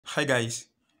Hi guys,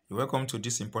 welcome to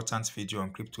this important video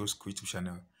on Crypto School YouTube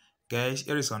channel. Guys,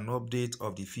 here is an update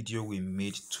of the video we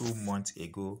made 2 months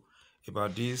ago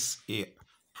about this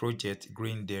project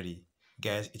Grindery.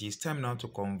 Guys, it is time now to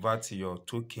convert your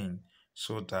token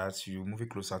so that you move it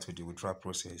closer to the withdrawal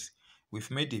process.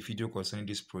 We've made a video concerning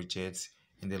this project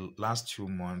in the last 2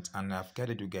 months and I've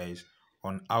guided you guys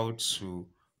on how to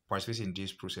participate in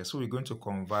this process. So we're going to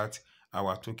convert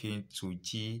our token to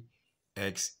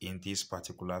X in this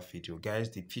particular video. Guys,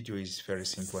 the video is very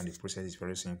simple and the process is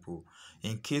very simple.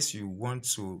 In case you want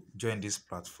to join this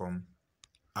platform,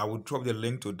 I will drop the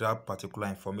link to that particular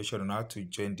information on how to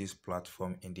join this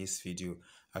platform in this video.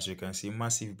 As you can see,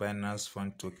 massive Binance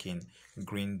Fund token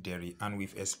Grindery, and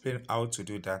we've explained how to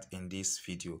do that in this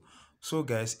video. So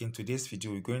guys, in today's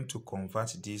video we're going to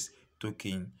convert this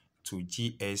token to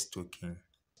GS token.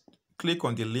 Click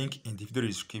on the link in the video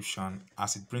description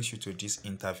as it brings you to this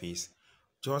interface.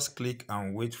 Just click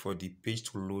and wait for the page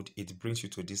to load. It brings you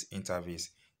to this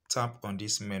interface. Tap on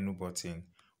this menu button.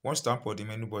 Once you tap on the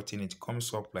menu button, it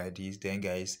comes up like this. Then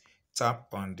guys,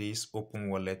 tap on this open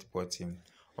wallet button.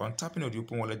 On tapping on the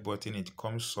open wallet button, it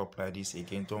comes up like this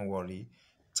again. Don't worry,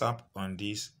 tap on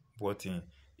this button.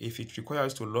 If it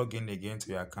requires to log in again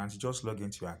to your account, just log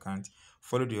into your account.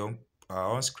 Follow the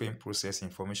on-screen process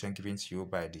information given to you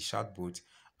by the chatbot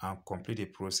and complete the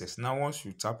process. Now once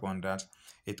you tap on that,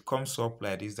 it comes up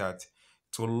like this, that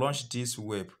to launch this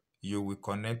web you will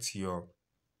connect to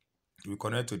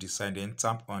the site, then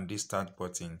tap on this start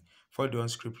button. Follow the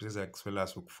on-screen process as well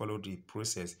as we follow the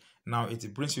process. Now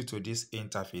it brings you to this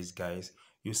interface. Guys,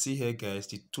 you see here guys,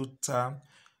 the total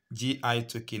GI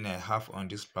token I have on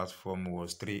this platform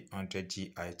was 300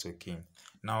 GI token.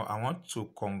 Now I want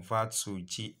to convert to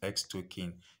GX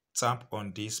token. Tap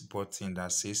on this button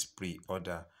that says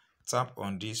pre-order. Tap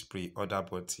on this pre-order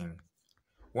button.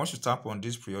 Once you tap on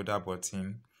this pre-order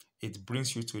button, it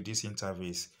brings you to this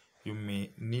interface. You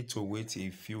may need to wait a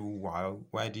few while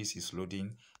this is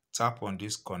loading. Tap on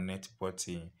this connect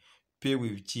button. Pay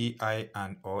with GI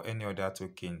and or any other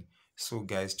token. So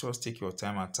guys, just take your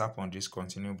time and tap on this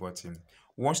continue button.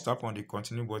 Once you tap on the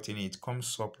continue button, it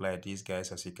comes up like this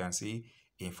guys. As you can see,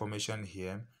 information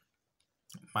here.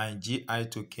 My GI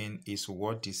token is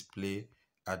what display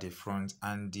at the front,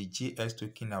 and the GX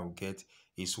token I will get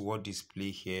is what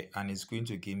display here, and it's going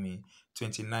to give me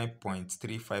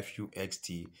 29.35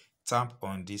 UXT. Tap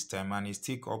on this time and it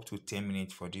takes up to 10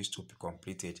 minutes for this to be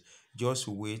completed. Just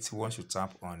wait once you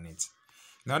tap on it.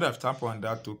 Now that I've tapped on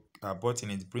that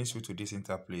button, it brings you to this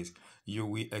interface. You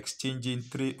will exchanging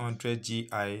 300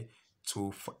 GI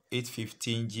to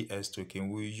 815 GS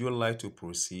token. Will you like to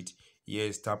proceed?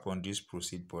 Yes, tap on this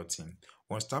proceed button.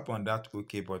 Once tap on that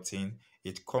OK button,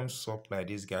 it comes up like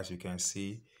this guys. You can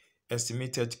see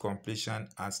estimated completion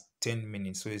as 10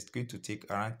 minutes. So it's going to take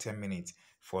around 10 minutes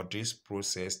for this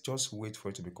process. Just wait for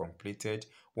it to be completed.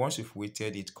 Once you've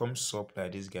waited, it comes up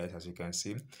like this guys. As you can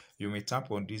see, you may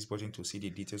tap on this button to see the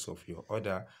details of your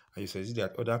order, and you see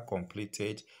that order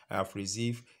completed. I have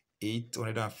received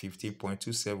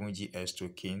 850.27 GS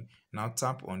token. Now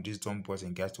tap on this done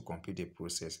button guys to complete the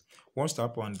process. Once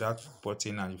tap on that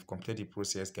button and you've completed the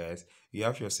process guys, you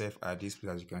have yourself at this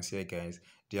place. As you can see guys,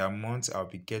 the amount I'll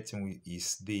be getting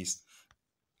is this,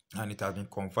 and it has been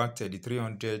converted. The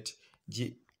 300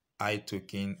 GI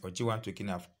token or G1 token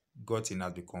I've gotten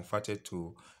has been converted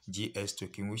to GS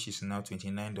token, which is now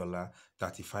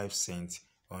 $29.35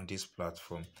 on this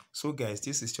platform. So guys,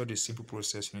 this is just a simple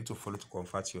process you need to follow to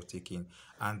convert your token,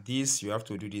 and this you have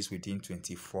to do this within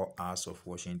 24 hours of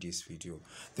watching this video.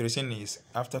 The reason is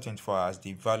after 24 hours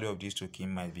the value of this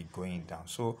token might be going down,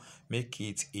 so make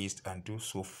it easy and do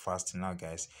so fast now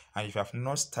guys. And if you have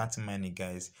not started mining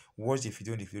guys, watch the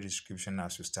video in the video description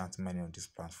as you start mining on this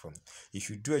platform. If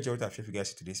you do enjoy what I've shared with you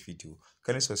guys in today's video,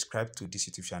 kindly subscribe to this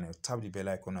YouTube channel, tap the bell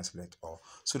icon and select all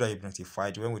so that you'll be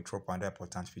notified when we drop another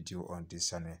important video on this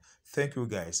channel. Thank you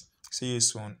guys. See you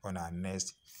soon on our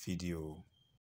next video.